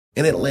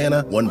In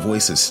Atlanta, one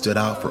voice has stood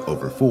out for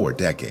over 4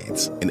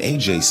 decades. An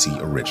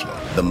AJC original,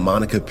 The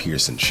Monica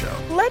Pearson Show.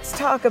 Let's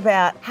talk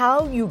about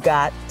how you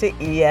got to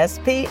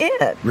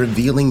ESPN.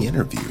 Revealing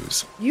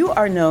interviews. You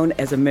are known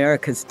as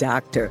America's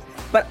doctor,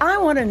 but I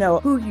want to know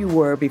who you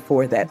were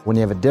before that. When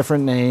you have a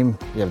different name,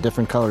 you have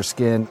different color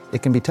skin,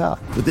 it can be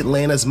tough. With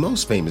Atlanta's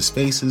most famous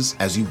faces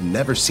as you've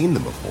never seen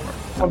them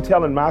before. I'm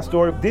telling my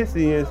story. This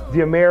is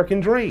the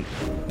American dream.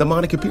 The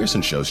Monica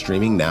Pearson Show,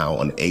 streaming now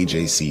on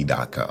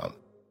AJC.com.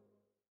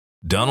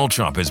 Donald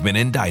Trump has been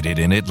indicted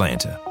in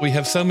Atlanta. We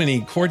have so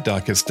many court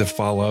dockets to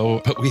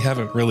follow, but we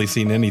haven't really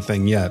seen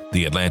anything yet.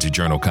 The Atlanta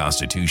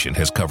Journal-Constitution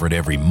has covered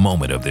every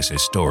moment of this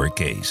historic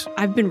case.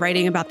 I've been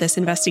writing about this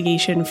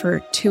investigation for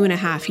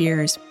 2.5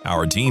 years.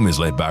 Our team is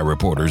led by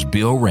reporters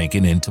Bill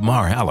Rankin and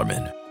Tamar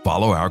Hallerman.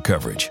 Follow our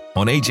coverage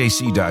on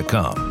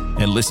AJC.com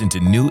and listen to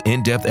new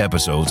in-depth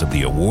episodes of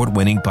the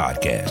award-winning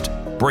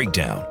podcast,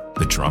 Breakdown,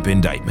 the Trump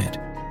Indictment,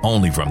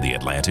 only from the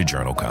Atlanta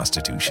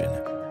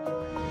Journal-Constitution.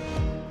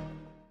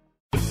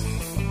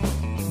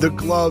 The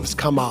gloves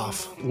come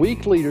off.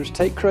 Weak leaders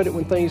take credit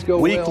when things go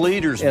well. Weak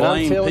leaders blame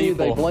I'm telling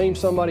people. you, they blame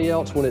somebody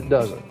else when it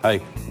doesn't.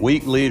 Hey,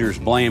 weak leaders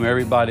blame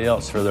everybody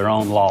else for their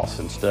own loss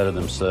instead of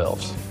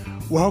themselves.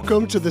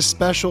 Welcome to the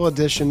special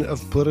edition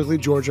of Politically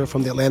Georgia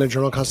from the Atlanta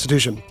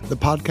Journal-Constitution, the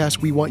podcast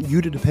we want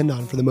you to depend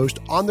on for the most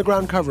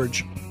on-the-ground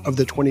coverage of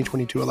the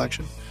 2022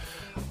 election.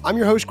 I'm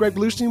your host, Greg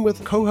Bluestein,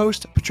 with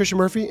co-host Patricia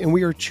Murphy, and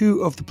we are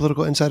two of the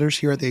political insiders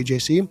here at the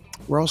AJC.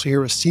 We're also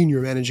here with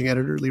senior managing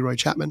editor Leroy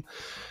Chapman.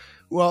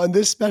 Well, in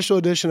this special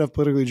edition of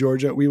Politically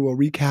Georgia, we will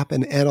recap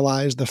and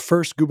analyze the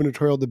first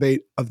gubernatorial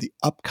debate of the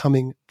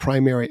upcoming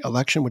primary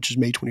election, which is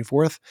May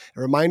 24th.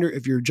 A reminder,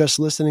 if you're just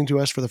listening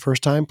to us for the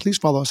first time, please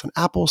follow us on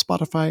Apple,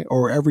 Spotify,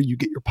 or wherever you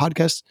get your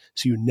podcasts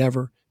so you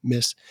never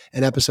miss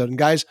an episode. And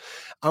guys,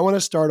 I want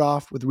to start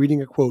off with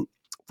reading a quote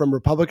from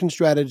Republican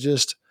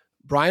strategist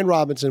Brian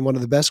Robinson, one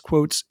of the best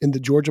quotes in the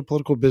Georgia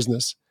political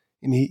business.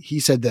 And he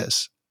said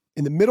this,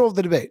 in the middle of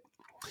the debate,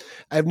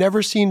 "I have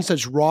never seen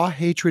such raw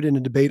hatred in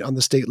a debate on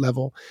the state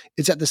level.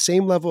 It's at the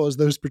same level as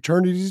those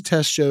paternity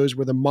test shows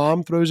where the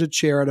mom throws a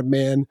chair at a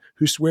man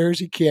who swears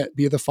he can't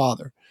be the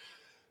father."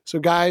 So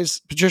guys,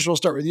 Patricia, we'll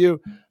start with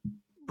you.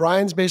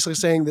 Brian's basically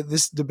saying that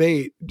this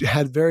debate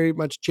had very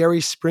much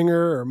Jerry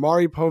Springer or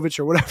Maury Povich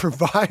or whatever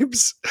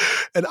vibes,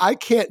 and I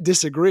can't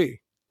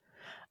disagree.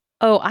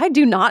 Oh, I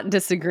do not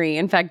disagree.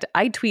 In fact,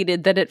 I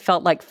tweeted that it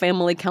felt like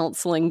family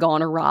counseling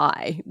gone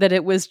awry, that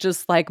it was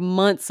just like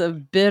months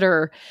of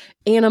bitter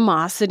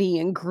animosity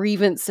and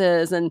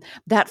grievances and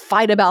that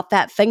fight about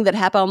that thing that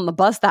happened on the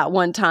bus that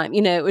one time.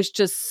 You know, it was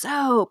just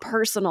so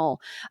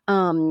personal.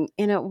 And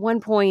at one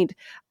point,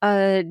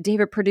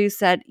 David Perdue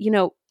said,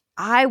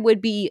 I would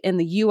be in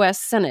the U.S.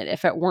 Senate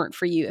if it weren't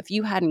for you, if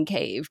you hadn't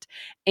caved.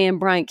 And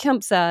Brian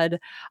Kemp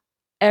said,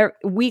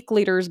 weak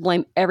leaders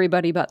blame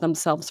everybody but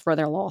themselves for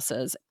their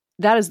losses.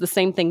 That is the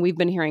same thing we've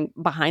been hearing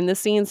behind the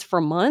scenes for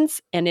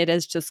months, and it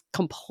has just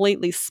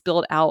completely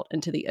spilled out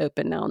into the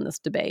open now in this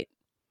debate.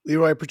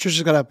 Leroy,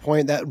 Patricia's got a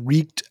point that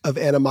reeked of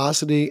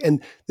animosity,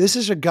 and this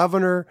is a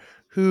governor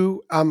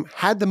who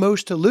had the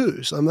most to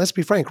lose. Let's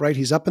be frank, right?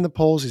 He's up in the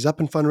polls. He's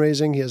up in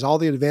fundraising. He has all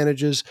the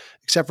advantages,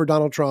 except for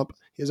Donald Trump.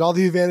 He has all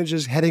the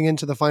advantages heading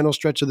into the final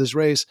stretch of this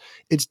race.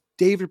 It's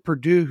David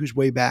Perdue who's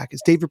way back.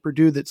 It's David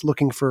Perdue that's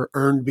looking for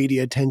earned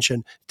media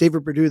attention.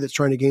 David Perdue that's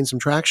trying to gain some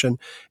traction.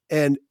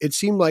 And it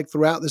seemed like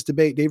throughout this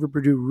debate, David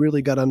Perdue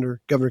really got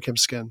under Governor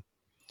Kemp's skin.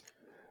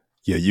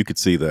 Yeah, you could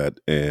see that.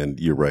 And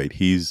you're right.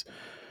 He's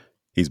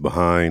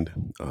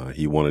behind.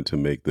 He wanted to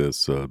make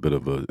this a bit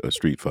of a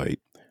street fight.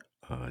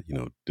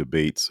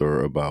 Debates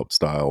are about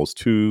styles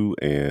too,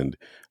 and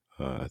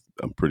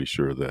I'm pretty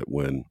sure that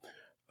when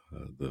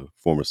the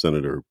former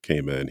senator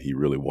came in, he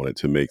really wanted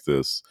to make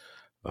this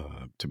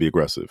to be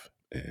aggressive.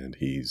 And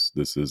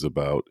this is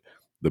about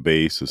the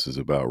base. This is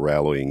about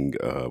rallying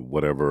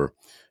whatever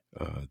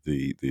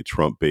the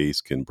Trump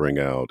base can bring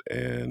out,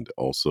 and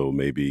also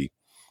maybe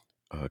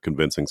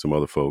convincing some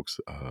other folks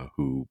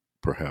who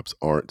perhaps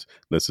aren't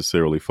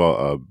necessarily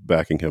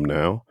backing him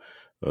now.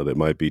 That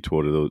might be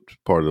part of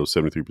those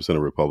 73%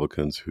 of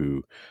Republicans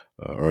who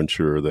are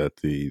unsure that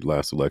the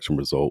last election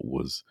result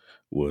was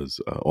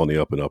on the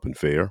up and up and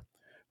fair.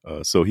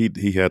 So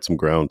he had some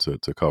ground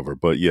to cover.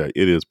 But yeah,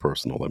 it is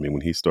personal. I mean,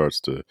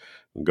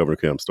 when Governor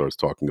Kemp starts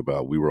talking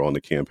about, we were on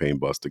the campaign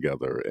bus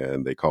together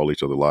and they call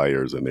each other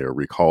liars and they're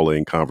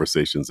recalling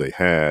conversations they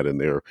had,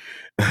 and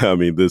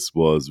this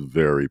was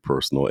very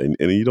personal, and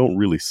you don't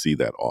really see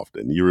that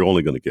often. You're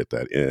only going to get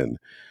that in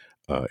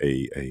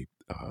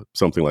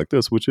something like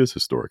this, which is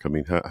historic. I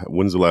mean,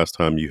 when's the last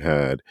time you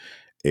had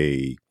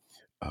a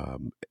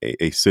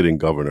sitting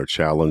governor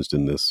challenged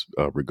in this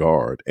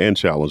regard, and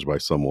challenged by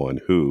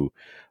someone who,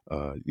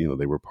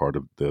 they were part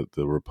of the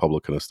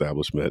Republican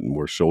establishment and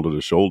were shoulder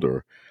to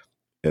shoulder,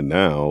 and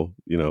now,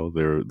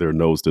 they're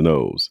nose to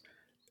nose,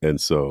 and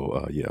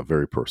so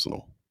very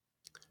personal.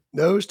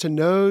 nose to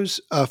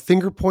nose,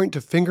 finger point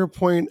to finger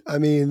point. I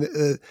mean,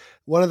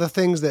 one of the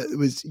things that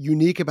was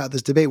unique about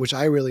this debate, which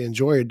I really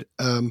enjoyed,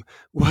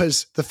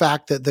 was the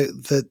fact that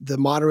the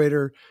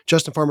moderator,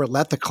 Justin Farmer,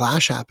 let the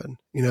clash happen.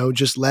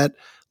 Just let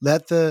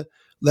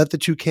the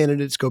two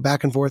candidates go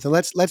back and forth. And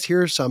let's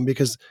hear some,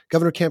 because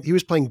Governor Kemp, he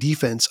was playing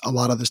defense a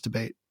lot of this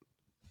debate.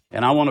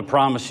 And I want to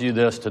promise you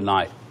this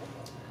tonight.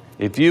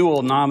 If you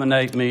will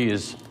nominate me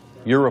as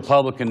your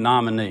Republican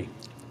nominee,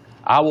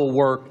 I will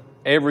work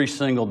every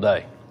single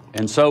day,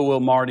 and so will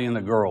Marty and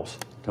the girls,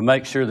 to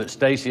make sure that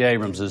Stacey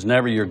Abrams is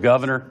never your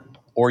governor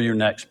or your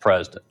next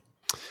president.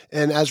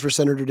 And as for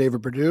Senator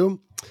David Perdue,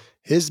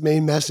 his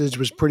main message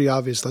was pretty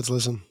obvious. Let's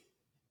listen.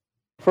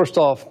 First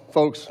off,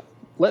 folks,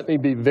 let me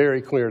be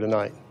very clear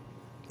tonight.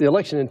 The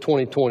election in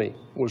 2020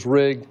 was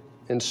rigged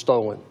and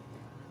stolen.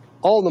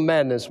 All the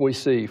madness we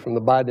see from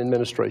the Biden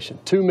administration,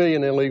 2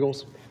 million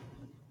illegals,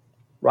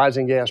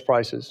 rising gas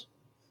prices,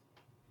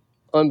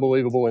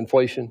 unbelievable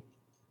inflation,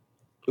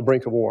 the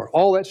brink of war.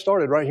 All that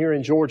started right here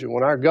in Georgia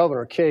when our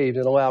governor caved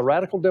and allowed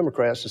radical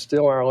Democrats to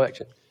steal our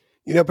election.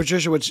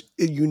 Patricia, what's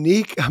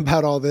unique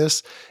about all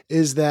this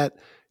is that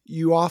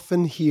you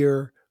often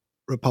hear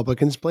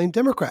Republicans blame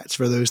Democrats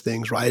for those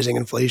things: rising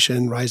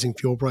inflation, rising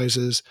fuel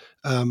prices,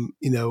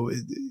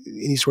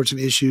 any sorts of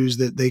issues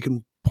that they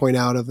can point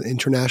out of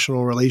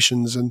international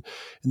relations and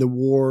the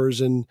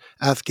wars in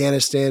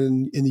Afghanistan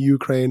and in the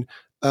Ukraine.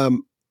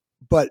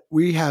 But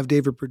we have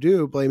David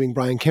Perdue blaming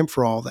Brian Kemp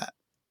for all that.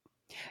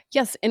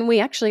 Yes, and we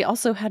actually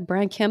also had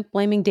Brian Kemp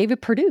blaming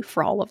David Perdue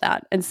for all of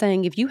that and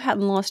saying if you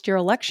hadn't lost your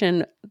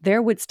election,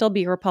 there would still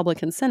be a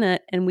Republican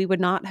Senate and we would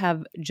not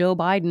have Joe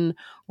Biden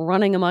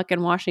running amok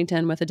in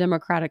Washington with a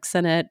Democratic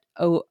Senate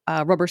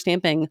rubber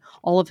stamping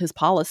all of his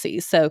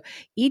policies. So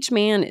each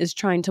man is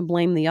trying to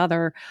blame the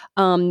other.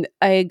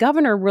 A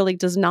governor really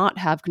does not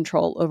have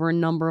control over a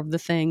number of the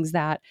things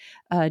that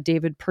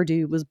David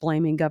Perdue was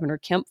blaming Governor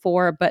Kemp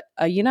for, but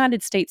a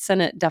United States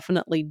Senate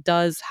definitely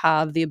does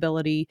have the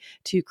ability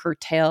to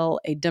curtail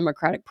a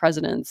Democratic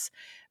president's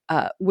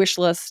wish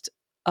list,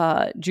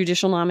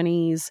 judicial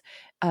nominees,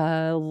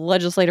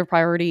 legislative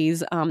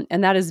priorities,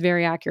 and that is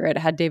very accurate.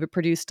 Had David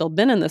Perdue still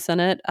been in the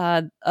Senate,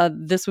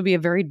 this would be a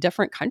very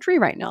different country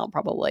right now,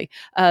 probably.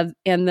 And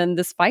then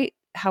this fight,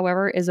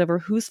 however, is over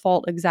whose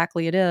fault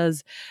exactly it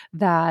is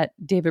that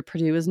David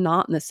Perdue is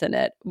not in the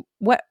Senate.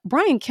 What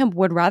Brian Kemp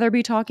would rather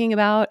be talking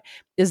about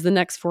is the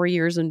next 4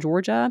 years in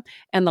Georgia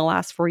and the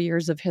last 4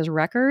 years of his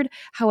record.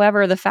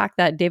 However, the fact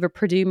that David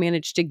Perdue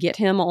managed to get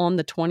him on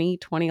the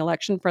 2020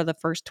 election for the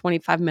first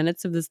 25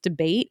 minutes of this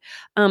debate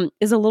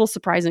is a little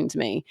surprising to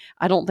me.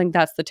 I don't think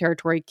that's the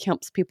territory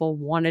Kemp's people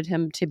wanted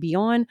him to be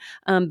on.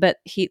 But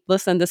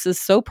listen, this is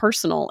so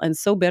personal and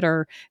so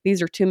bitter.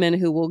 These are two men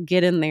who will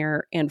get in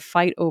there and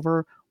fight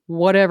over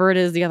whatever it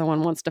is the other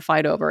one wants to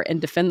fight over and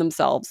defend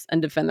themselves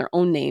and defend their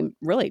own name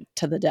really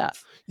to the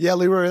death. Yeah,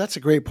 Leroy, that's a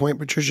great point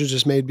Patricia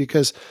just made,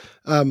 because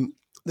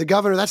the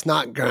governor, that's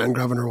not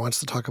governor wants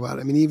to talk about.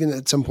 I mean, even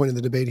at some point in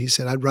the debate, he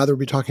said, I'd rather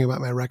be talking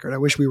about my record. I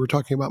wish we were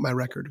talking about my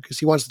record, because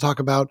he wants to talk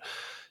about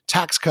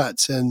tax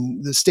cuts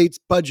and the state's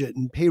budget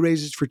and pay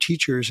raises for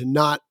teachers and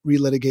not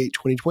relitigate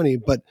 2020.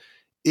 But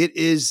it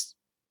is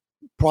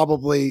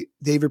probably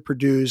David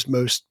Perdue's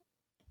most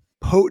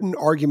potent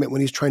argument when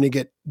he's trying to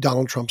get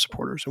Donald Trump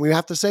supporters. And we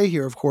have to say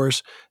here, of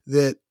course,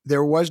 that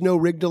there was no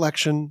rigged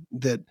election,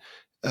 that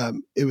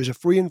it was a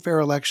free and fair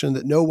election,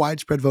 that no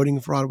widespread voting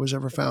fraud was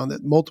ever found,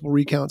 that multiple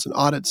recounts and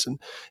audits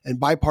and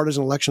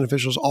bipartisan election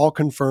officials all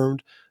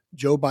confirmed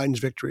Joe Biden's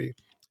victory.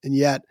 And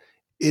yet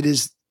it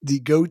is the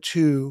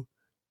go-to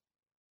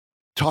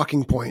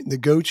talking point, the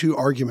go-to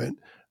argument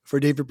for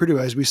David Perdue,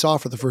 as we saw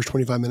for the first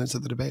 25 minutes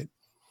of the debate.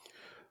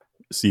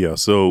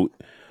 So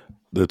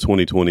the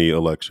 2020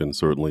 election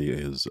certainly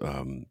is,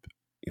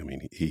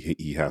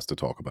 he has to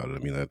talk about it. I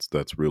mean,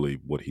 that's really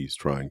what he's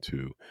trying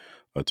to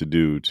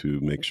do to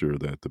make sure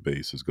that the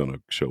base is going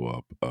to show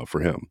up for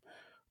him.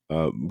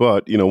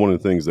 But, one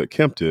of the things that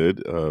Kemp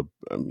did,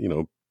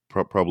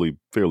 probably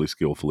fairly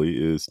skillfully,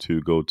 is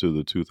to go to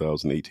the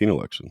 2018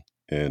 election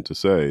and to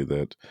say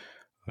that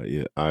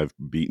I've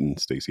beaten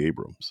Stacey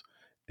Abrams.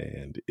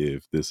 And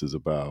if this is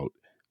about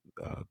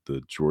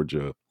the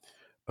Georgia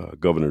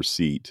governor's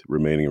seat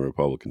remaining in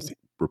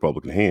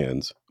Republican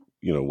hands,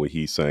 when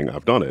he's saying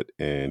I've done it.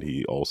 And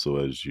he also,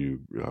 as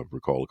you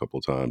recall a couple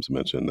of times,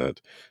 mentioned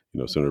that,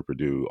 Senator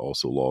Perdue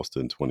also lost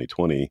in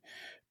 2020.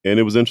 And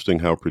it was interesting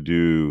how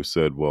Perdue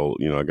said, well,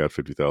 I got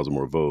 50,000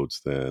 more votes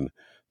than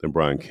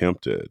Brian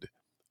Kemp did.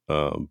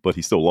 But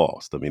he still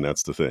lost. I mean,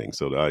 that's the thing.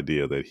 So the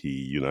idea that he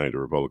united the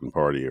Republican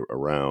Party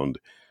around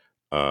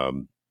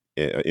in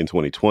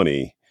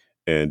 2020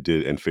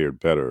 and fared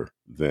better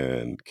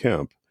than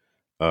Kemp,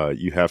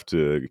 you have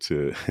to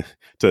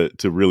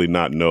really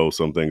not know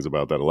some things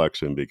about that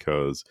election,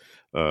 because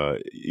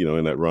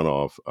in that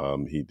runoff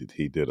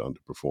he did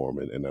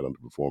underperform, and that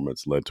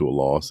underperformance led to a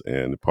loss,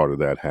 and part of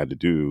that had to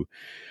do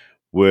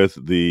with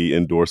the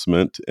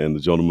endorsement, and the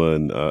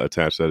gentleman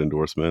attached that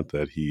endorsement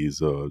that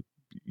he's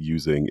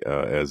using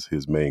as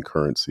his main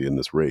currency in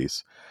this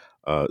race.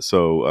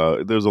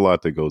 So there's a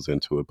lot that goes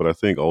into it, but I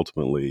think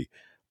ultimately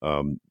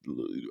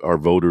are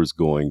voters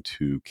going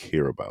to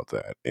care about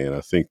that? And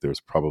I think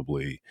there's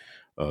probably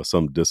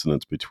some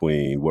dissonance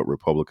between what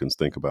Republicans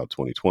think about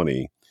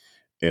 2020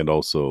 and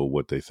also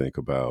what they think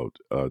about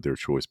their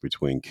choice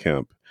between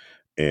Kemp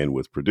and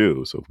with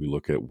Perdue. So if we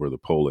look at where the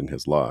polling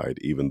has lied,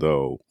 even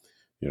though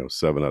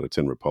 7 out of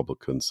 10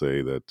 Republicans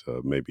say that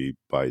maybe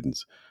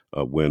Biden's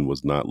win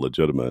was not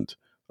legitimate,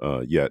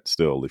 yet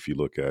still, if you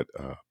look at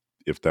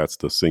if that's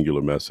the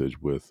singular message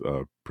with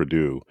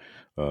Perdue,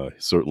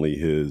 certainly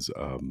his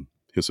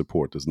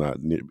support does not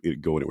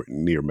go anywhere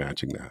near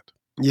matching that.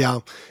 Yeah,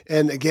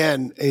 and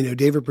again,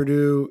 David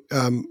Perdue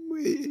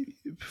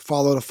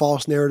followed a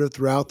false narrative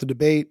throughout the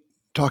debate,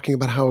 talking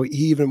about how he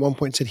even at one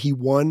point said he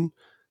won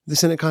the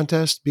Senate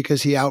contest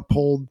because he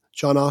outpolled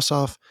Jon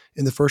Ossoff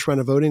in the first round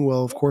of voting.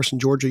 Well, of course, in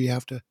Georgia, you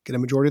have to get a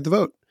majority of the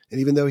vote. And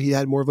even though he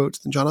had more votes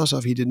than Jon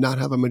Ossoff, he did not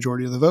have a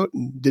majority of the vote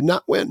and did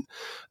not win.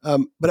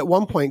 But at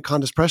one point,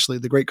 Candace Presley,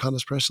 the great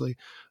Candace Presley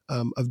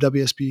of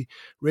WSB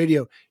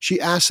Radio, she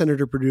asked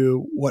Senator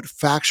Perdue what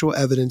factual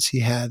evidence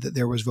he had that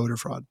there was voter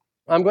fraud.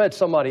 I'm glad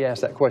somebody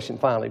asked that question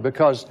finally,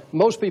 because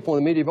most people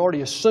in the media have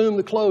already assumed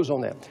the close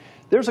on that.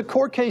 There's a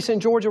court case in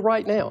Georgia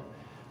right now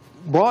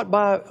brought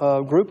by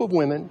a group of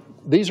women.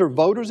 These are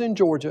voters in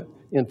Georgia,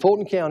 in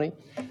Fulton County.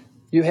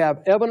 You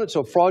have evidence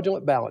of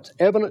fraudulent ballots,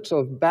 evidence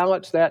of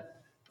ballots that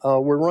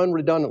were run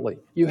redundantly.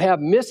 You have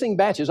missing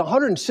batches,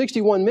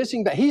 161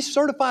 missing batches. He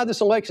certified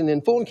this election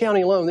in Fulton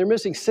County alone. They're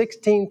missing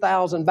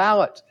 16,000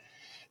 ballots.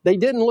 They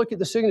didn't look at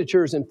the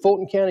signatures in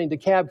Fulton County and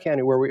DeKalb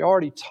County, where we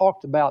already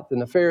talked about the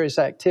nefarious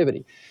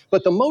activity.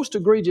 But the most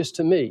egregious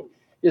to me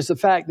is the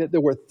fact that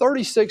there were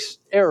 36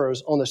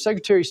 errors on the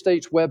Secretary of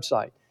State's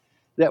website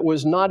that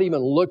was not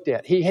even looked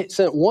at. He had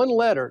sent one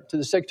letter to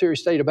the Secretary of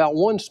State about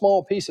one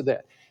small piece of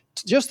that.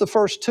 Just the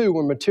first two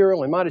were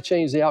material and might have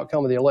changed the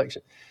outcome of the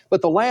election.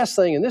 But the last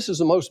thing, and this is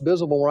the most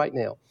visible right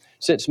now,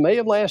 since May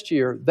of last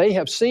year, they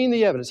have seen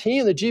the evidence. He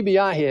and the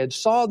GBI head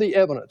saw the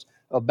evidence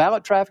of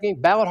ballot trafficking,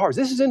 ballot harvest.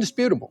 This is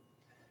indisputable.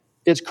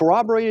 It's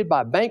corroborated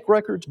by bank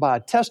records, by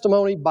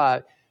testimony,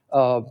 by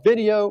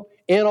video,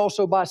 and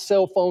also by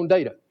cell phone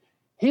data.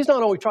 He's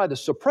not only tried to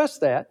suppress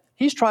that,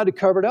 he's tried to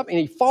cover it up, and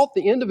he fought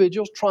the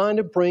individuals trying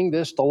to bring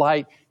this to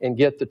light and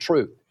get the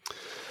truth.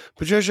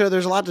 Patricia,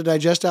 there's a lot to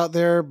digest out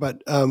there,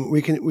 but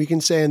we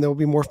can say, and there will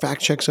be more fact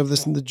checks of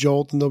this in the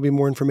Jolt, and there'll be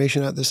more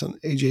information at this on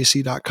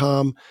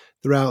AJC.com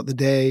throughout the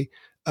day.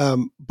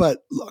 But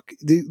look,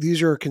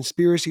 these are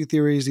conspiracy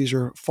theories. These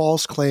are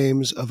false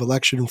claims of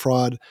election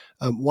fraud.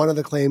 One of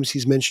the claims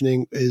he's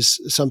mentioning is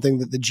something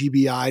that the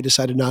GBI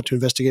decided not to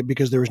investigate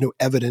because there was no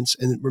evidence.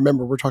 And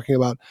remember, we're talking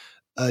about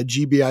a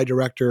GBI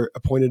director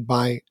appointed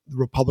by the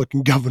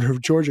Republican governor of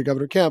Georgia,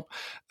 Governor Kemp,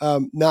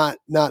 not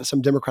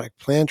some Democratic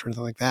plant or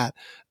anything like that.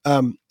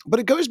 But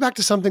it goes back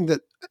to something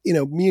that,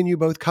 me and you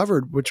both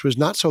covered, which was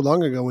not so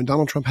long ago when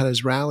Donald Trump had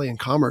his rally in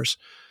Commerce.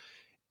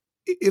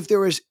 If there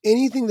was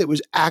anything that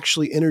was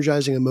actually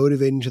energizing and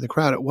motivating to the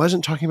crowd, it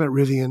wasn't talking about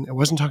Rivian. It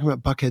wasn't talking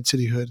about Buckhead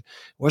cityhood.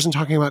 It wasn't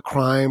talking about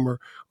crime or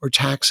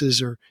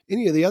taxes or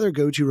any of the other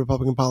go-to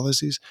Republican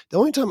policies. The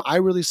only time I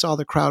really saw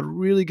the crowd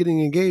really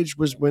getting engaged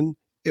was when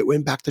it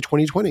went back to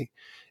 2020.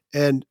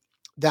 And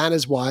that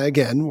is why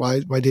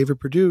David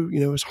Perdue,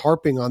 is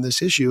harping on this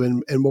issue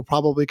and will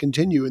probably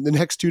continue in the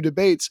next two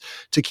debates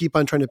to keep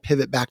on trying to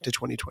pivot back to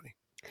 2020.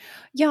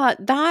 Yeah,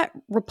 that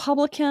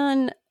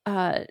Republican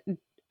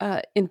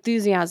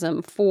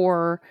enthusiasm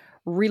for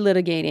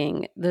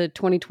relitigating the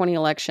 2020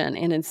 election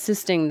and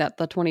insisting that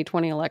the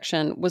 2020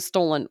 election was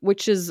stolen,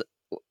 which is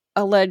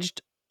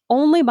alleged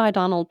only by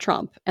Donald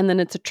Trump, and then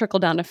it's a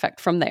trickle-down effect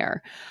from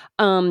there.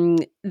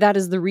 That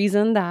is the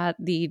reason that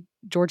the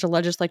Georgia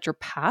legislature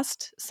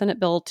passed Senate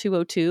Bill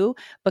 202,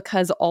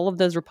 because all of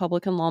those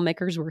Republican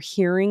lawmakers were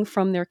hearing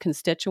from their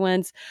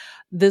constituents,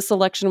 this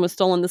election was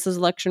stolen, this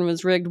election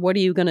was rigged, what are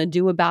you going to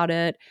do about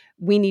it?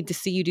 We need to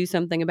see you do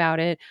something about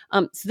it.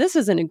 So this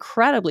is an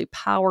incredibly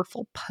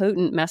powerful,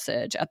 potent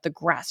message at the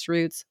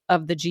grassroots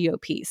of the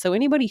GOP. So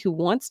anybody who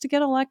wants to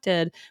get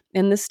elected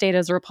in this state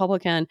as a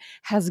Republican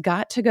has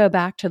got to go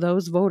back to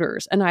those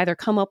voters and either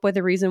come up with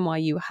a reason why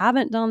you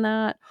haven't done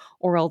that,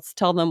 or else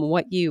tell them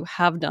what you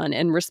have done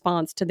in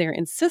response to their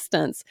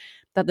insistence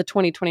that the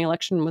 2020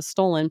 election was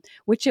stolen,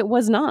 which it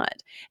was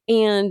not.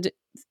 And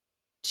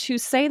to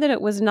say that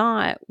it was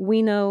not,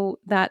 we know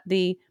that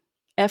the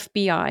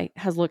FBI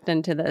has looked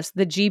into this.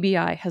 The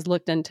GBI has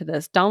looked into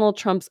this. Donald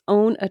Trump's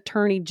own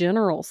attorney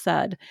general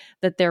said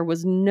that there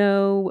was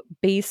no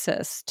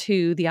basis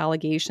to the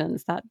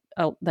allegations that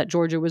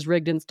Georgia was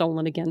rigged and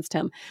stolen against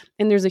him.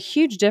 And there's a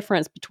huge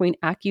difference between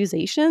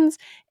accusations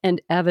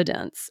and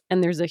evidence.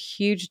 And there's a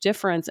huge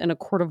difference in a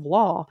court of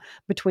law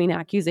between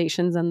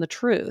accusations and the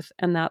truth.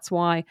 And that's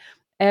why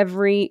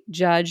every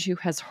judge who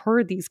has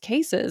heard these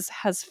cases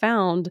has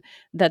found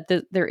that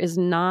there is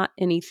not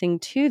anything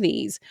to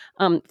these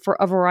for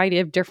a variety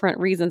of different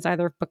reasons,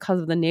 either because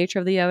of the nature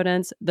of the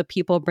evidence, the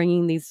people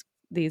bringing these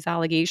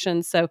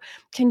allegations. So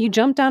can you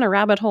jump down a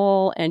rabbit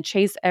hole and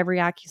chase every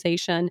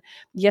accusation?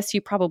 Yes, you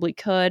probably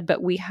could,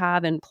 but we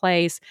have in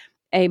place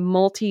a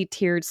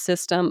multi-tiered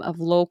system of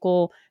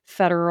local,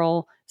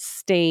 federal,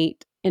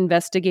 state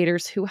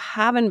investigators who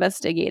have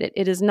investigated.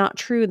 It is not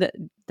true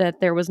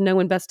that there was no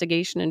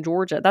investigation in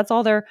Georgia. That's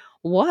all there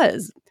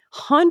was.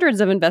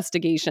 Hundreds of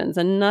investigations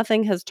and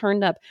nothing has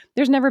turned up.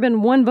 There's never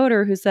been one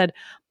voter who said,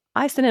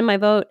 I sent in my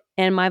vote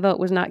and my vote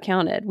was not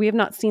counted. We have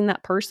not seen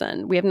that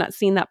person. We have not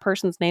seen that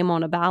person's name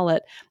on a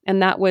ballot.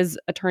 And that was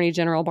Attorney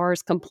General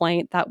Barr's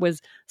complaint. That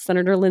was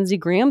Senator Lindsey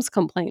Graham's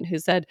complaint, who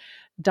said,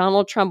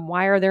 Donald Trump,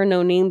 why are there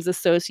no names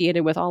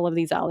associated with all of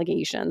these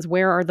allegations?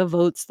 Where are the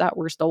votes that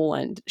were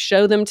stolen?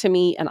 Show them to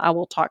me and I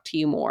will talk to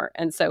you more.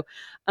 And so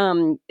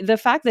the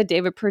fact that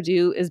David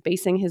Perdue is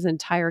basing his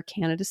entire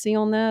candidacy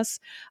on this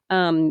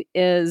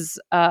is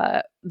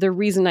the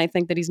reason I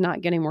think that he's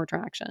not getting more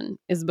traction,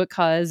 is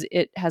because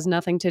it has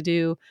nothing to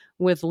do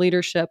with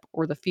leadership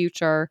or the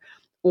future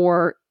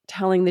or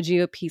telling the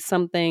GOP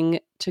something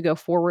to go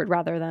forward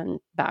rather than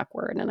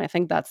backward. And I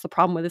think that's the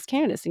problem with his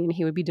candidacy. And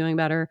he would be doing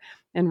better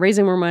and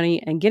raising more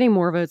money and getting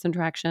more votes and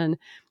traction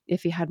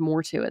if he had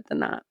more to it than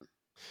that.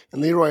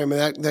 And Leroy, I mean,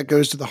 that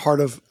goes to the heart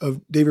of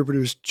David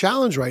Perdue's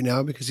challenge right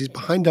now, because he's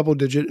behind double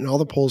digit in all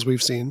the polls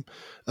we've seen.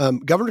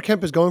 Governor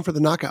Kemp is going for the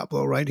knockout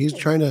blow, right? He's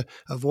trying to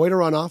avoid a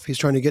runoff. He's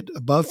trying to get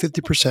above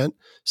 50%.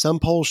 Some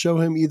polls show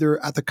him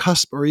either at the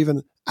cusp or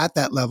even at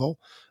that level.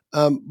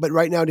 But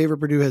right now, David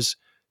Perdue has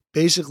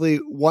basically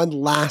one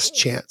last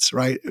chance,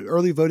 right?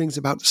 Early voting is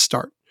about to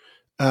start.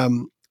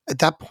 At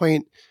that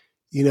point,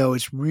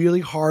 it's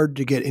really hard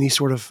to get any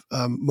sort of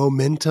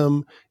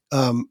momentum,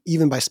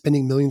 even by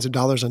spending millions of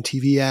dollars on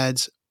TV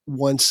ads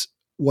once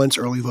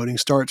early voting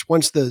starts,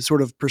 once the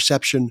sort of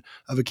perception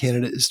of a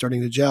candidate is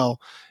starting to gel.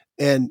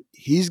 And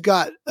he's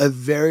got a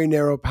very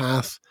narrow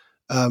path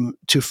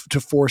to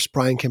force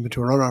Brian Kemp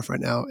into a runoff right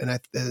now. And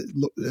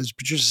as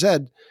Patricia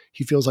said,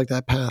 he feels like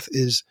that path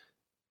is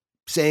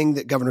saying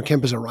that Governor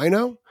Kemp is a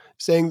rhino,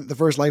 saying that the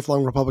first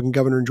lifelong Republican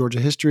governor in Georgia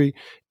history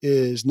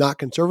is not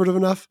conservative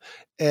enough,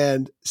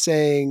 and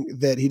saying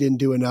that he didn't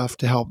do enough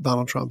to help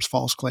Donald Trump's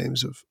false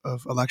claims of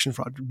election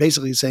fraud.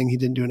 Basically saying he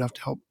didn't do enough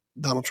to help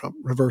Donald Trump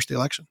reverse the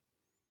election.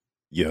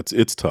 Yeah,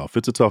 it's tough.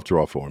 It's a tough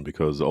draw for him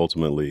because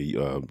ultimately,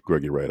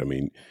 Greg, you're right. I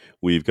mean,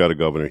 we've got a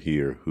governor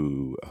here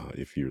who,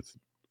 if you're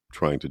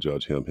trying to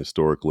judge him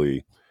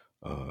historically,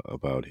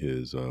 about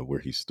his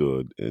where he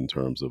stood in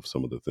terms of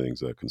some of the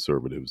things that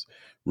conservatives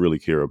really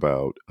care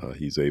about,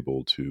 he's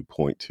able to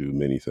point to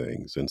many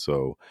things. And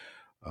so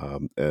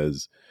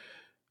as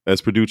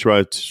Perdue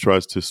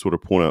tries to sort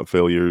of point out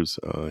failures,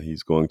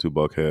 he's going to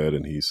Buckhead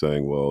and he's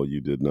saying, well,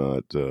 you did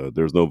not,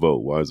 there's no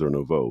vote. Why is there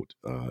no vote?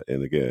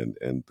 And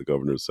the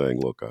governor's saying,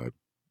 look,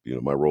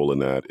 my role in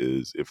that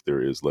is if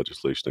there is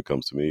legislation that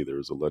comes to me, there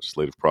is a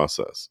legislative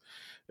process.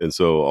 And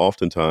so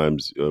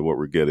oftentimes what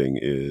we're getting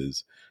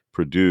is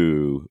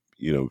Perdue,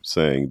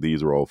 saying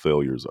these are all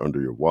failures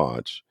under your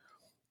watch,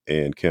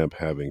 and Kemp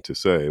having to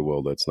say,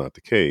 well, that's not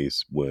the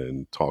case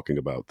when talking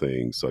about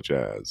things such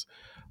as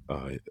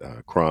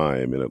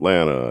crime in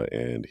Atlanta,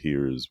 and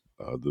here's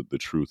the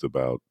truth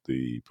about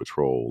the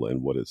patrol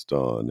and what it's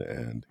done,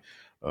 and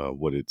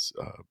what it's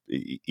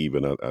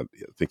even. I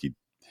think he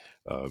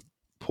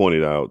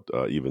pointed out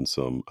even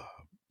some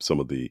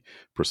of the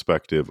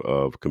perspective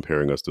of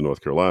comparing us to North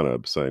Carolina,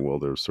 saying, well,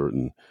 there are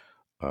certain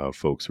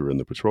folks who are in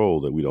the patrol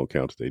that we don't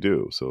count as they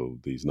do. So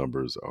these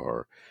numbers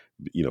are,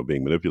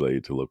 being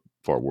manipulated to look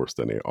far worse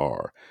than they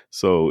are.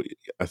 So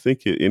I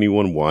think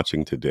anyone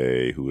watching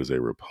today who is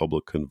a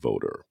Republican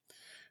voter,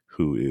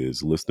 who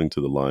is listening to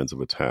the lines of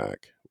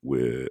attack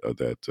with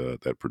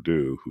that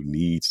Perdue, who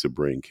needs to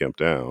bring Kemp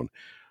down,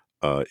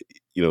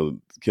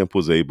 Kemp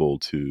was able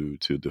to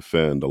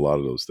defend a lot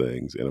of those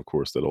things. And of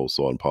course, that old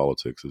saw in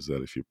politics is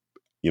that if you're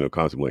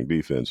contemplating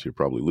defense, you're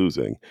probably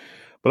losing.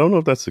 But I don't know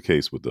if that's the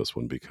case with this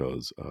one,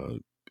 because,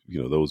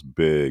 those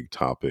big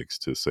topics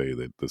to say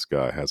that this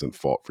guy hasn't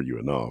fought for you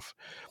enough.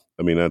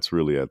 I mean, that's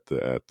really at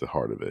the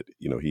heart of it.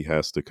 He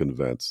has to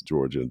convince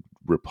Georgia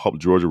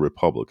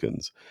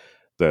Republicans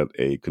that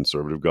a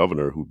conservative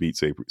governor who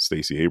beats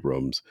Stacey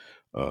Abrams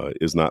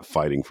is not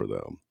fighting for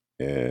them.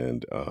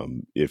 And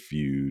if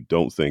you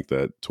don't think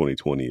that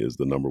 2020 is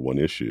the number one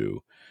issue,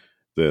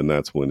 then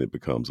that's when it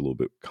becomes a little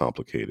bit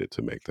complicated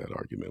to make that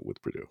argument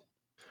with Perdue.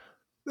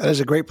 That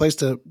is a great place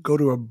to go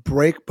to a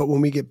break. But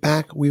when we get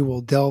back, we will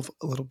delve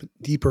a little bit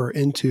deeper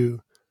into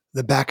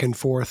the back and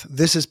forth.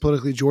 This is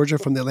Politically Georgia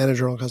from the Atlanta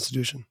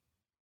Journal-Constitution.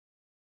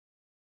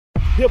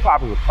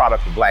 Hip-hop is a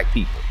product of Black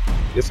people.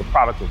 It's a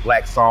product of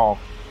Black song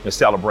and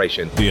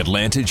celebration. The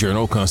Atlanta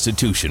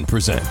Journal-Constitution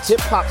presents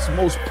hip-hop's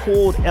most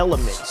pulled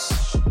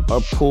elements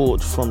are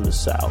pulled from the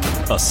South.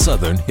 A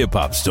Southern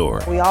hip-hop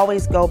story. We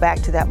always go back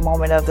to that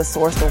moment of the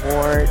Source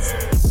Awards.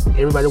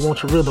 Everybody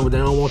wants your rhythm, but they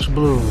don't want your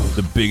blues.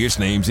 The biggest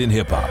names in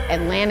hip-hop.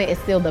 Atlanta is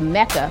still the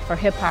mecca for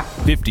hip-hop.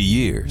 50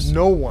 years.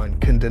 No one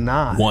can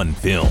deny one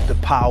film. The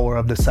power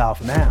of the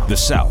South now. The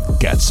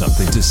South got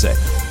something to say.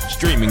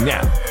 Streaming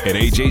now at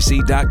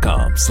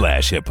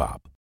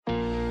ajc.com/hiphop.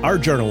 Our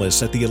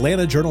journalists at the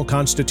Atlanta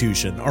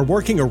Journal-Constitution are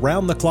working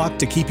around the clock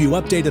to keep you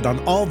updated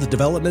on all the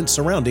developments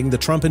surrounding the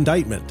Trump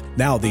indictment.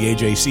 Now the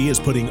AJC is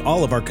putting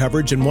all of our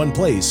coverage in one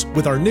place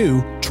with our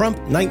new Trump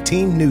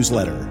 19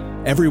 newsletter.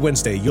 Every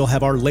Wednesday, you'll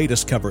have our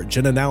latest coverage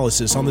and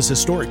analysis on this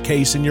historic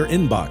case in your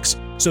inbox.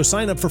 So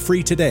sign up for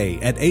free today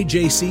at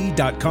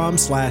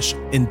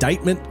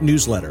ajc.com/indictment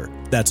newsletter.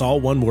 That's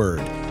all one word.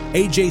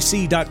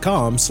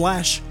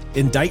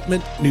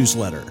 ajc.com/indictment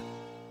newsletter.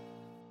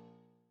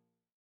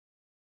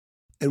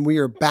 And we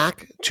are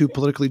back to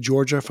Politically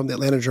Georgia from the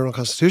Atlanta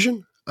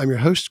Journal-Constitution. I'm your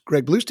host,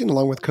 Greg Bluestein,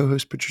 along with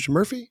co-host Patricia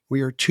Murphy.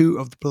 We are two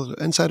of the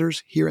political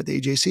insiders here at the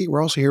AJC.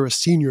 We're also here with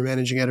senior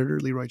managing editor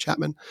Leroy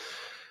Chapman.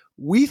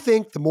 We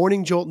think the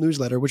Morning Jolt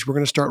newsletter, which we're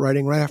going to start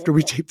writing right after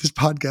we tape this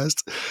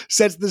podcast,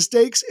 sets the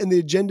stakes and the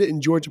agenda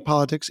in Georgia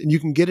politics, and you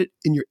can get it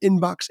in your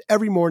inbox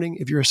every morning.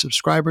 If you're a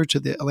subscriber to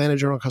the Atlanta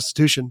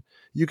Journal-Constitution,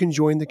 you can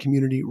join the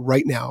community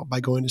right now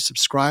by going to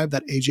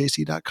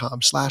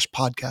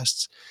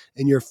subscribe.ajc.com/podcasts.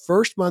 And your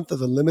first month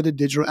of unlimited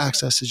digital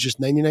access is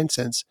just 99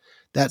 cents.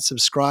 That's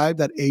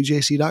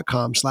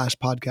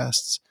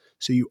subscribe.ajc.com/podcasts.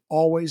 So you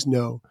always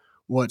know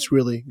what's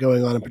really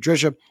going on. And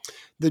Patricia,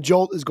 the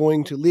Jolt is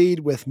going to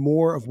lead with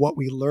more of what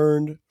we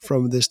learned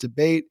from this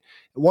debate.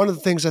 One of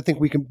the things I think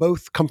we can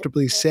both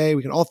comfortably say,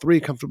 we can all three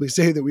comfortably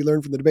say that we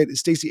learned from the debate is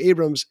Stacey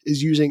Abrams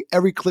is using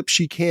every clip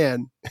she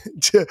can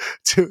to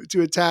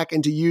attack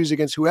and to use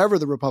against whoever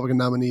the Republican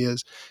nominee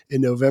is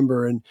in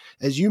November. And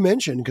as you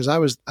mentioned, because I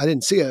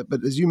didn't see it,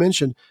 but as you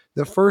mentioned,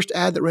 the first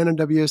ad that ran on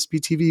WSB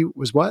TV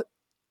was what?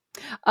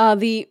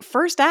 The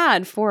first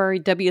ad for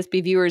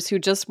WSB viewers who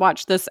just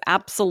watched this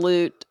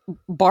absolute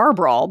bar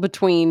brawl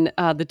between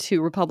the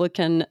two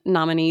Republican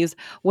nominees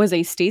was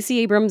a Stacey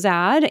Abrams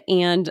ad,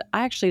 and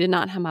I actually did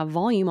not have my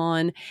volume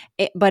on,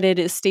 but it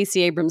is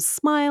Stacey Abrams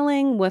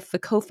smiling with the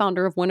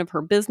co-founder of one of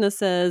her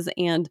businesses,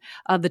 and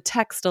the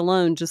text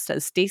alone just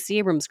says, Stacey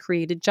Abrams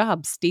created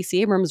jobs.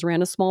 Stacey Abrams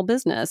ran a small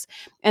business.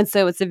 And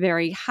so it's a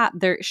very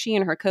she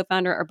and her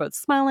co-founder are both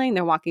smiling.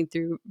 They're walking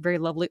through very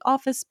lovely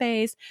office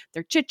space.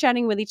 They're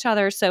chit-chatting with each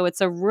other. So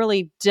it's a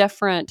really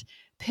different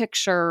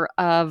picture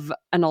of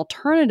an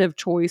alternative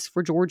choice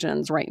for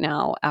Georgians right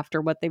now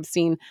after what they've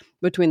seen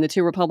between the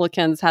two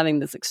Republicans having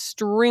this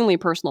extremely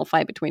personal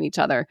fight between each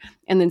other,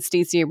 and then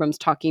Stacey Abrams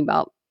talking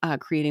about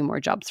creating more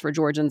jobs for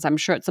Georgians. I'm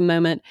sure it's a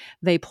moment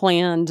they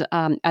planned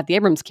at the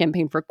Abrams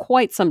campaign for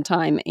quite some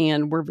time,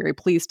 and we're very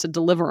pleased to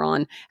deliver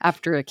on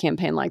after a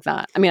campaign like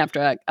that. I mean,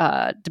 after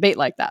a debate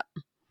like that.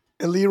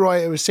 And Leroy,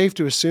 it was safe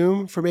to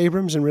assume from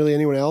Abrams and really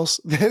anyone else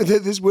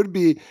that this would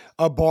be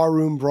a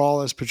barroom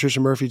brawl, as Patricia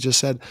Murphy just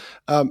said,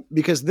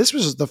 because this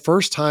was the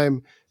first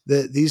time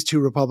that these two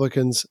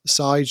Republicans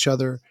saw each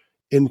other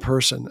in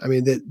person. I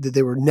mean, that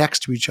they were next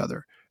to each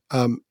other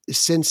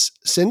since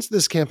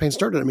this campaign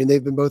started. I mean,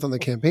 they've been both on the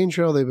campaign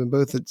trail, they've been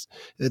both at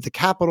the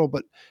Capitol,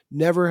 but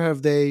never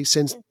have they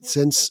since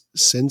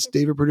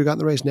David Perdue got in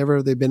the race. Never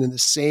have they been in the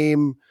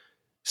same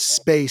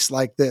space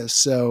like this.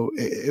 So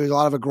it was a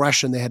lot of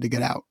aggression they had to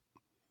get out.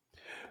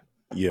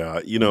 Yeah,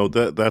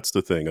 that's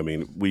the thing. I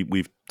mean,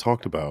 we've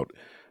talked about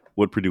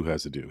what Perdue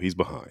has to do. He's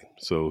behind,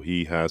 so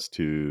he has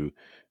to,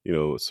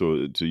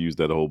 so to use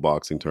that whole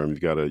boxing term,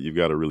 you've got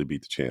to really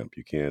beat the champ.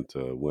 You can't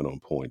win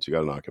on points. You got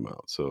to knock him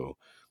out. So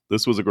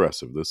this was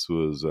aggressive. This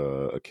was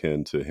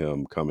akin to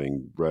him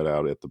coming right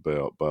out at the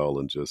bell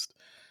and just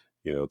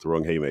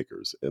throwing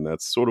haymakers, and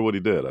that's sort of what he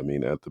did. I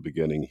mean, at the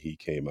beginning, he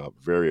came out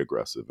very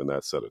aggressive, and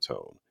that set a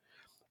tone.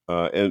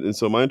 And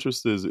so my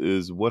interest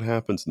is what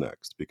happens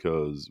next,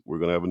 because we're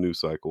going to have a news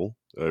cycle.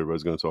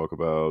 Everybody's going to talk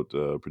about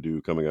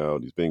Perdue coming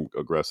out. He's being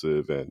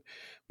aggressive, and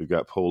we've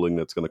got polling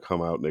that's going to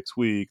come out next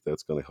week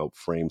that's going to help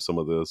frame some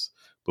of this.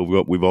 But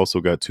we've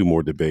also got two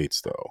more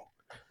debates, though.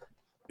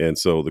 And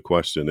so the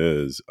question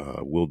is,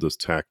 will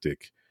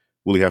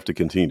he have to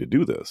continue to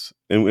do this?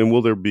 And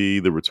will there be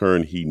the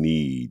return he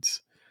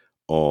needs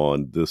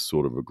on this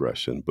sort of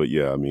aggression? But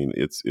yeah, I mean,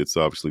 it's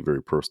obviously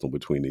very personal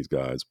between these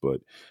guys,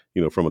 but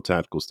from a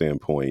tactical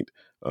standpoint,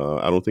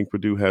 I don't think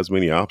Perdue has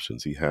many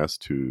options. He has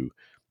to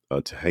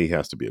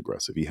be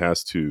aggressive. He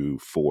has to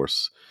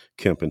force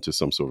Kemp into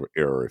some sort of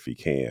error if he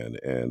can,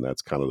 and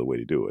that's kind of the way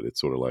to do it. It's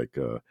sort of like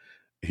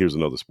here's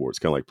another sport. It's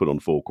kind of like put on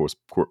full court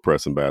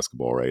press in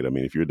basketball, right? I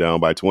mean, if you're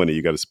down by 20,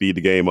 you got to speed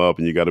the game up,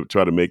 and you got to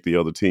try to make the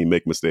other team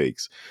make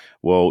mistakes.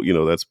 Well,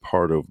 that's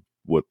part of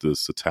what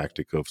this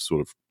tactic of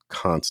sort of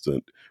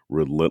constant,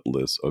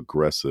 relentless,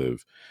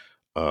 aggressive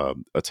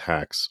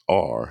attacks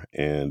are.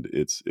 And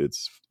it's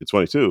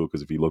funny too,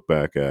 because if you look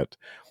back at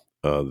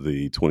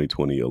the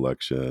 2020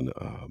 election,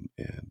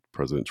 and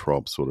President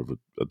Trump sort of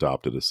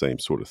adopted the same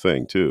sort of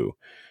thing too,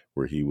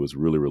 where he was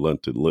really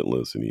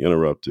relentless, and he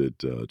interrupted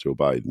Joe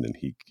Biden, and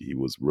he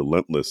was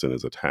relentless in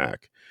his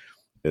attack.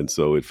 And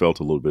so it felt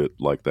a little bit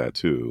like that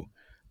too,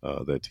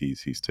 that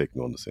he's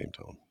taking on the same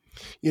tone.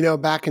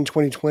 Back in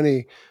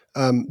 2020,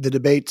 the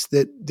debates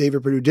that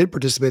David Perdue did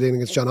participate in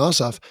against Jon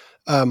Ossoff,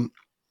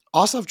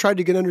 Ossoff tried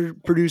to get under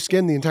Perdue's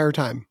skin the entire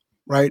time.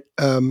 right?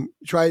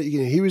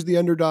 He was the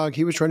underdog.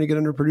 He was trying to get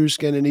under Purdue's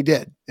skin, and he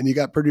did. And he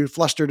got Purdue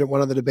flustered at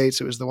one of the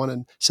debates. It was the one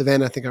in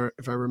Savannah, I think,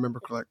 if I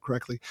remember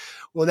correctly.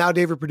 Well, now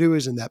David Perdue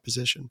is in that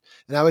position.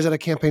 And I was at a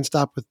campaign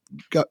stop with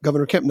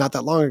Governor Kemp not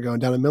that long ago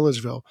down in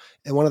Millersville,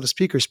 and one of the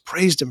speakers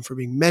praised him for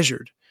being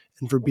measured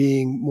and for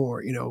being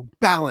more,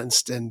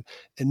 balanced and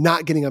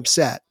not getting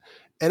upset.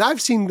 And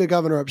I've seen the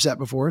governor upset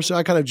before, so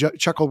I kind of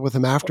chuckled with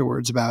him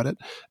afterwards about it.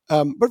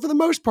 But for the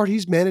most part,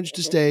 he's managed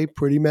to stay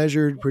pretty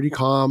measured, pretty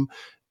calm.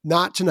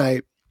 Not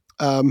tonight.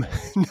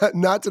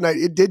 Not tonight.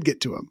 It did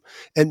get to him.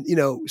 And,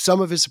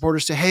 some of his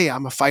supporters say, hey,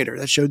 I'm a fighter.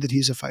 That showed that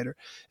he's a fighter.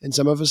 And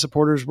some of his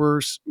supporters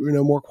were,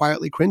 more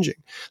quietly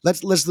cringing.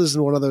 Let's listen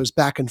to one of those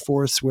back and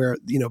forths where,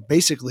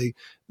 basically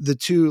the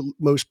two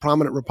most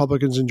prominent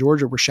Republicans in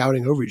Georgia were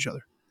shouting over each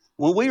other.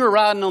 When we were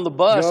riding on the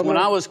bus, Governor, when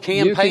I was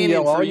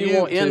campaigning for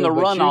you in the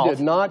runoff, you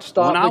did not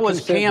stop when I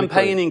was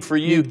campaigning for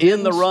you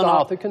in the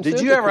runoff,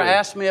 did you ever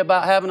ask me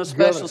about having a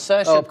special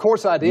session? Of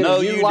course I did. No,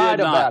 you lied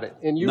did not. about it.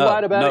 And you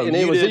lied about it, and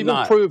it was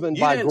even proven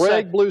by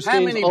Greg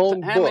Bluestein's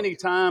own book. How many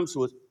times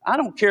I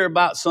don't care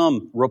about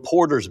some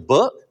reporter's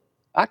book.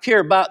 I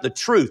care about the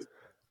truth.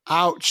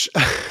 Ouch.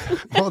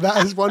 Well,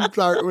 that is one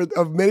part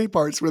of many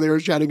parts where they were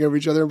chatting over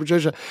each other. And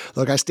Patricia,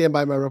 look, I stand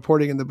by my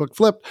reporting in the book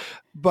Flipped,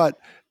 but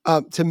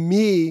to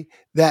me,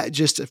 that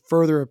just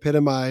further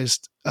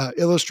epitomized,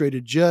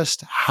 illustrated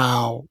just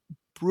how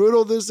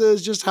brutal this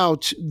is, just how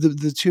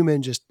the two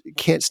men just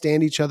can't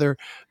stand each other.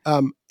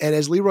 And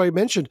as Leroy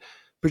mentioned,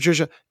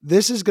 Patricia,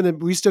 this is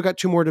we still got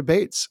two more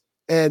debates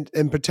and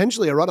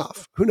potentially a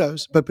runoff. Who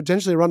knows? But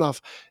potentially a runoff.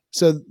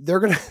 So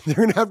they're gonna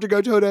have to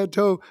go toe to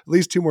toe at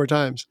least two more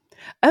times.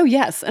 Oh,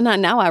 yes. And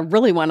now I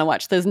really want to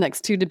watch those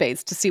next two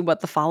debates to see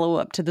what the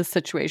follow-up to this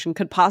situation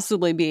could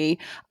possibly be.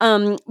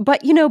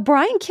 But,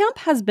 Brian Kemp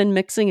has been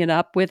mixing it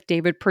up with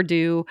David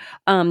Perdue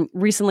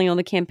recently on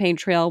the campaign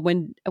trail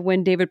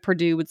when David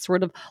Perdue would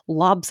sort of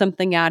lob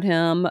something at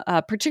him,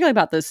 particularly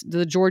about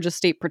the Georgia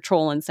State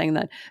Patrol, and saying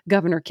that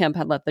Governor Kemp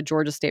had let the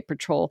Georgia State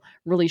Patrol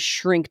really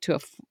shrink to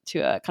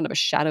a kind of a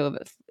shadow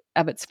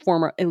of its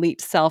former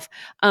elite self.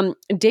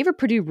 David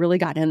Perdue really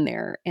got in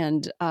there,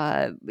 and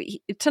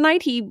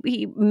tonight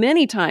he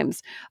many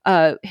times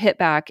hit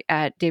back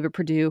at David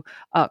Perdue,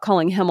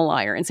 calling him a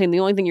liar and saying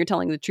the only thing you're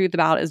telling the truth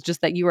about is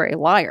just that you are a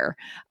liar,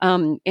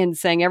 and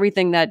saying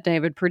everything that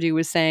David Perdue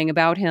was saying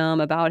about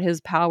him, about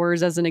his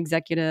powers as an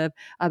executive,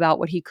 about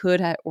what he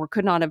could or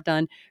could not have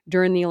done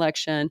during the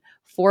election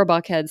for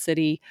Buckhead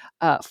City,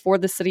 for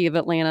the city of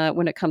Atlanta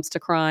when it comes to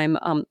crime,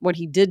 what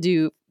he did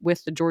do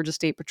with the Georgia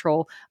State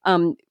Patrol.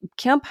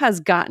 Kemp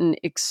has gotten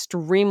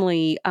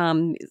extremely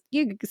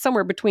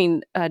somewhere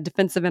between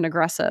defensive and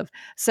aggressive.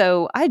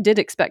 So I did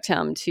expect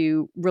him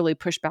to really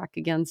push back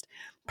against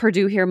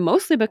Perdue here,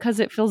 mostly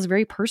because it feels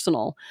very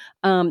personal.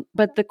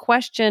 But the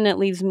question it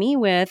leaves me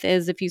with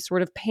is, if you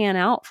sort of pan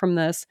out from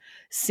this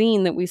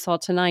scene that we saw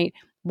tonight,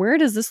 where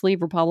does this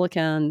leave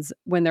Republicans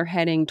when they're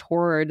heading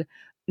toward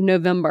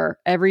November?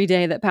 This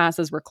day that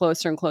passes, we're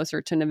closer and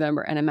closer to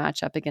November and a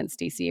matchup against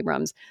Stacey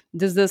Abrams.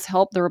 Does this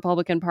help the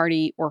Republican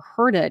Party or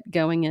hurt it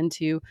going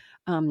into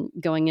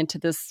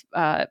this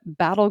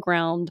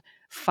battleground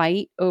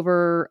fight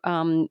over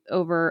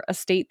a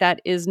state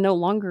that is no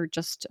longer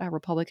just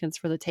Republicans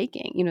for the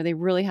taking? They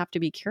really have to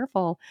be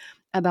careful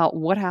about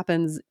what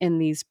happens in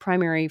these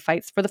primary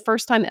fights for the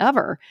first time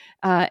ever.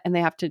 And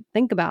they have to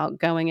think about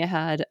going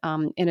ahead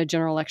in a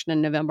general election in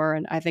November.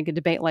 And I think a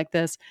debate like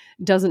this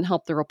doesn't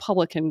help the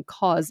Republican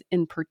cause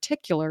in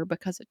particular,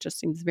 because it just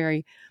seems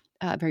very,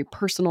 very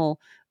personal,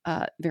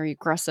 very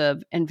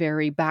aggressive, and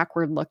very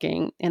backward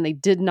looking. And they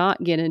did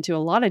not get into a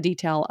lot of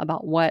detail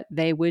about what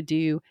they would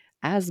do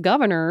as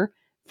governor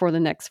for the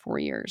next 4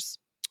 years.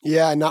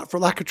 Yeah, not for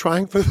lack of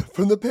trying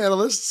from the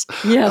panelists.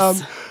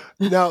 Yes.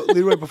 Now,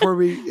 Leroy, before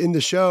we end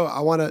the show, I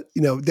want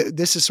to,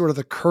 this is sort of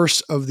the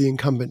curse of the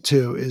incumbent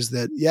too, is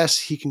that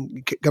yes,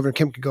 Governor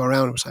Kemp can go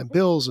around and sign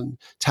bills and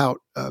tout,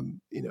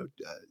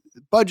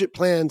 budget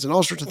plans and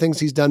all sorts of things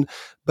he's done.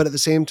 But at the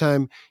same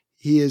time,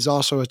 he is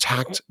also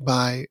attacked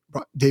by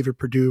David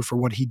Perdue for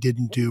what he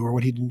didn't do, or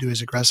what he didn't do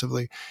as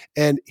aggressively.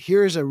 And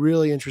here's a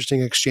really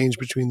interesting exchange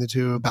between the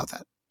two about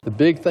that. The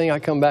big thing I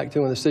come back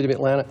to in the city of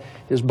Atlanta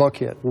is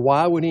Buckhead.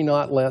 Why would he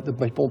not let the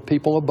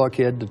people of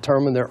Buckhead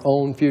determine their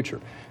own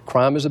future?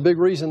 Crime is a big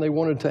reason they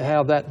wanted to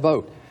have that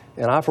vote.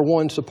 And I, for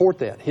one, support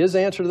that. His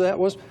answer to that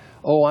was,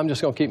 I'm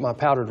just going to keep my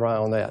powder dry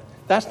on that.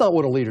 That's not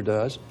what a leader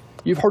does.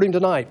 You've heard him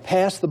tonight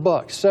pass the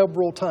buck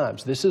several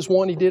times. This is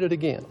one he did it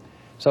again.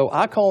 So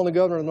I call on the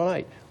governor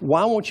tonight,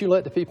 why won't you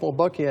let the people of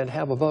Buckhead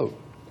have a vote?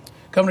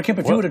 Governor Kemp,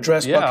 if you would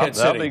address Buckhead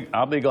City.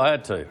 I'll be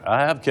glad to.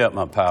 I have kept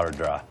my powder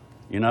dry.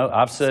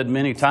 I've said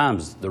many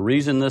times, the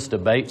reason this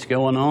debate's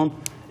going on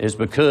is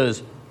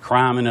because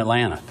crime in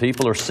Atlanta.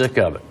 People are sick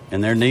of it,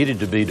 and there needed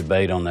to be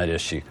debate on that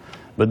issue.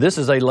 But this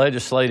is a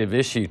legislative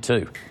issue,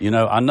 too.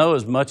 I know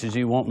as much as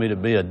you want me to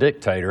be a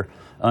dictator,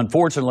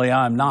 unfortunately,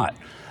 I'm not.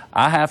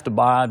 I have to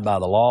abide by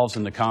the laws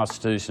and the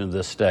Constitution of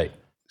this state.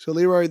 So,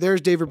 Leroy,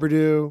 there's David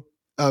Perdue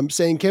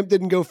saying Kemp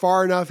didn't go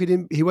far enough.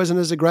 He wasn't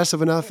as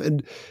aggressive enough.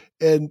 And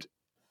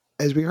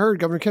as we heard,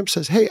 Governor Kemp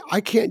says, hey,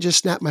 I can't just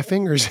snap my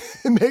fingers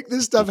and make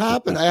this stuff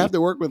happen. I have to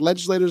work with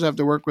legislators. I have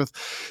to work with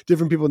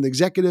different people in the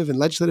executive and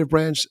legislative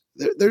branch.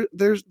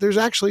 There's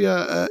actually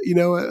a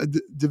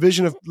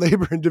division of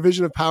labor and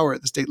division of power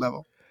at the state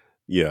level.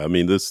 Yeah, I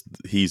mean,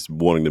 he's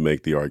wanting to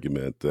make the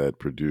argument that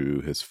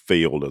Perdue has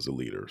failed as a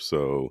leader.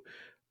 So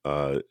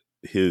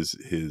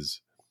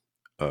his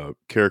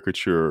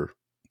caricature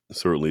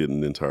certainly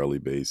isn't entirely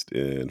based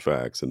in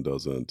facts and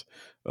doesn't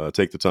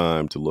take the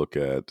time to look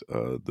at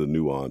the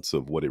nuance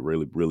of what it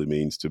really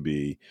means to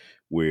be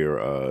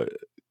where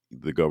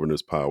the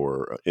governor's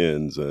power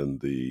ends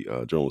and the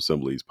General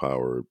Assembly's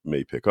power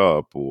may pick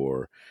up,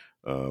 or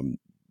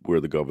where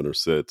the governor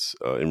sits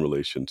in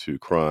relation to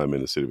crime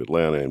in the city of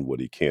Atlanta and what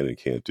he can and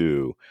can't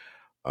do.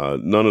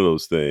 None of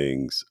those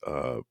things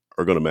are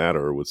going to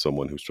matter with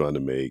someone who's trying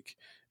to make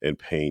and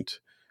paint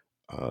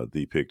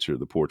the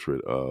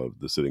portrait of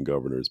the sitting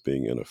governor as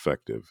being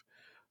ineffective.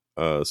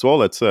 So all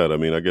that said, I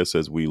mean, I guess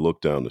as we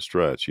look down the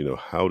stretch,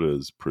 how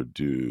does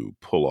Perdue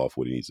pull off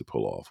what he needs to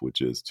pull off,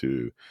 which is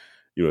to,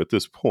 at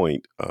this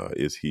point,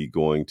 is he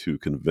going to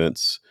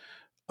convince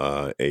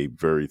a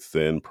very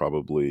thin,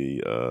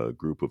 probably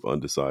group of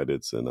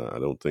undecideds, and I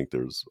don't think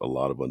there's a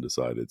lot of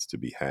undecideds to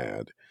be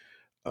had.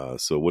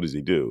 So what does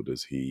he do?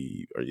 Is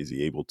he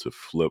able to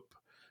flip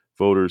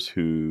voters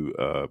who,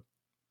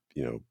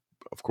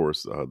 of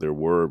course, there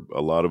were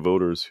a lot of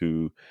voters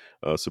who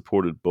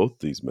supported both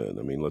these men.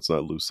 I mean, let's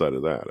not lose sight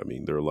of that. I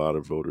mean, there are a lot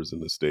of voters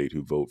in the state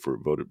who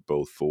voted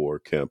both for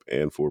Kemp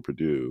and for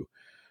Perdue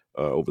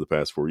over the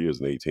past 4 years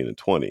in 18 and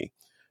 20.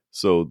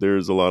 So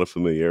there's a lot of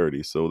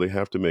familiarity. So they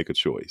have to make a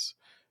choice.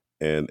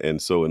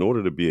 And so in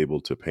order to be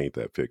able to paint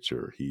that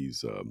picture,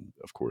 he's,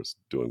 of course,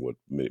 doing what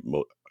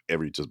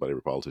just about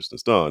every politician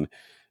has done.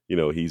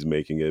 He's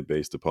making it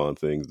based upon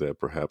things that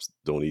perhaps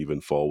don't even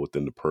fall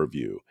within the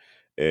purview.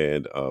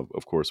 And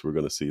of course, we're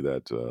going to see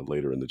that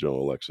later in the general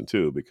election,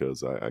 too,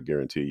 because I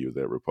guarantee you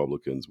that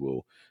Republicans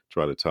will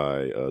try to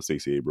tie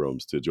Stacey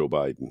Abrams to Joe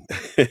Biden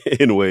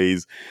in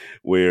ways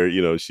where,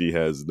 she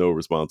has no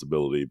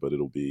responsibility, but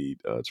it'll be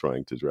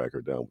trying to drag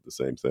her down with the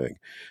same thing.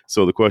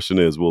 So the question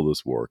is, will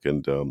this work?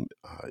 And,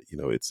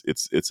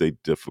 it's a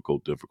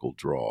difficult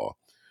draw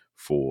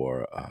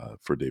for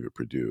David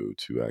Perdue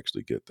to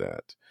actually get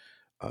that,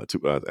 I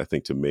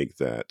think to make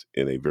that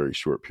in a very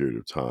short period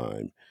of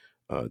time.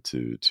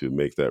 To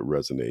make that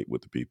resonate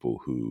with the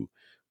people who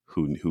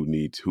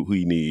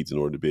he needs in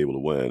order to be able to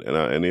win.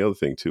 And the other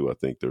thing too, I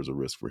think there's a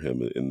risk for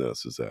him in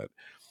this is that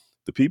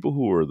the people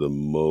who are the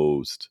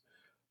most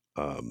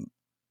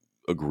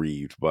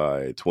aggrieved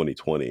by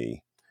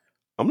 2020,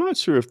 I'm not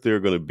sure if they're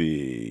going to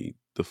be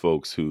the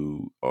folks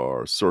who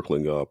are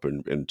circling up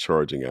and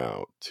charging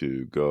out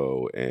to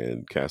go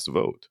and cast a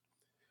vote.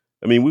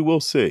 I mean, we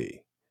will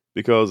see,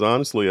 because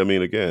honestly, I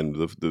mean, again,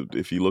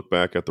 if you look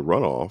back at the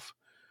runoff,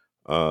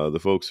 the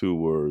folks who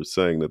were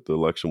saying that the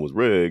election was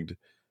rigged,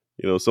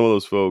 some of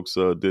those folks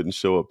didn't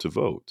show up to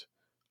vote.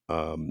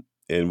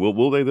 And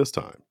will they this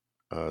time?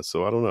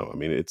 So I don't know. I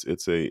mean, it's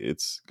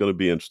going to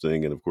be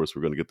interesting, and of course,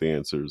 we're going to get the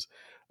answers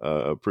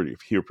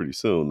pretty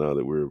soon. Now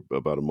that we're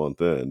about a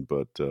month in,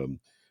 but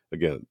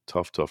again,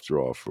 tough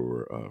draw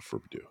for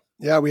Perdue.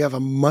 Yeah, we have a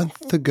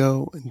month to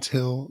go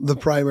until the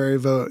primary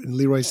vote, and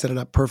Leroy set it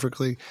up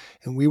perfectly.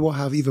 And we will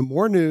have even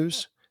more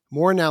news,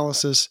 more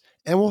analysis,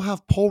 and we'll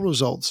have poll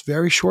results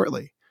very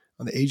shortly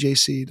on the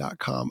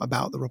AJC.com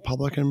about the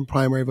Republican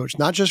primary votes,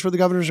 not just for the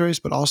governor's race,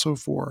 but also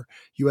for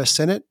U.S.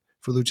 Senate,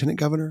 for Lieutenant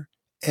Governor,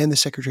 and the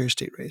Secretary of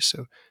State race.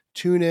 So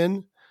tune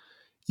in.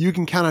 You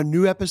can count on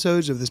new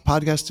episodes of this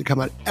podcast to come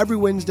out every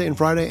Wednesday and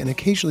Friday, and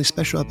occasionally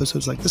special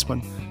episodes like this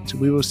one. So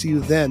we will see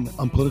you then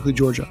on Politically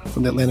Georgia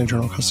from the Atlanta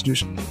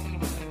Journal-Constitution.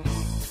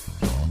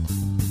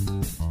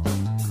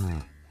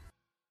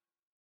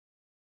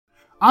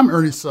 I'm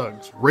Ernie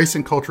Suggs, race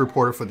and culture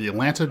reporter for the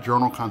Atlanta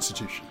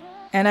Journal-Constitution.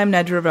 And I'm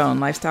Nedra Ravone,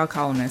 lifestyle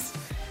columnist.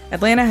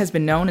 Atlanta has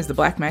been known as the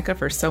Black Mecca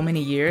for so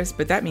many years,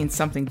 but that means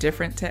something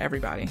different to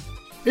everybody.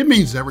 It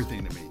means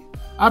everything to me.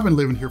 I've been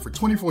living here for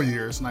 24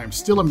 years, and I am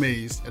still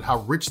amazed at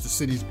how rich the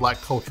city's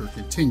Black culture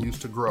continues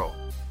to grow.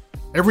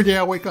 Every day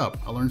I wake up,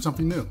 I learn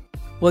something new.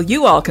 Well,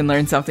 you all can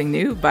learn something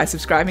new by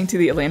subscribing to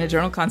the Atlanta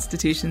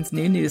Journal-Constitution's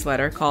new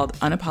newsletter called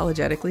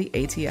Unapologetically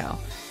ATL.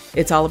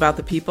 It's all about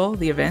the people,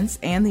 the events,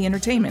 and the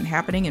entertainment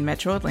happening in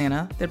Metro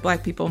Atlanta that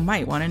Black people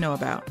might want to know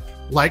about.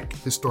 Like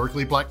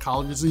historically Black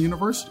colleges and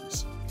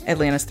universities,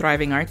 Atlanta's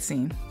thriving art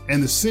scene,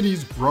 and the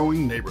city's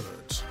growing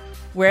neighborhoods.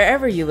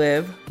 Wherever you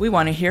live, we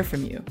want to hear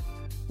from you.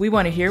 We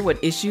want to hear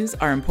what issues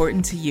are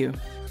important to you.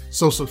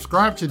 So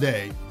subscribe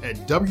today at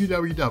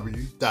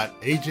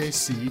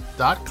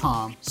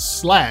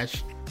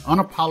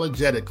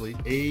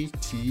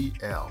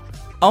www.ajc.com/unapologeticallyatl.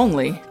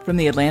 Only from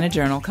the Atlanta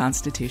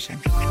Journal-Constitution.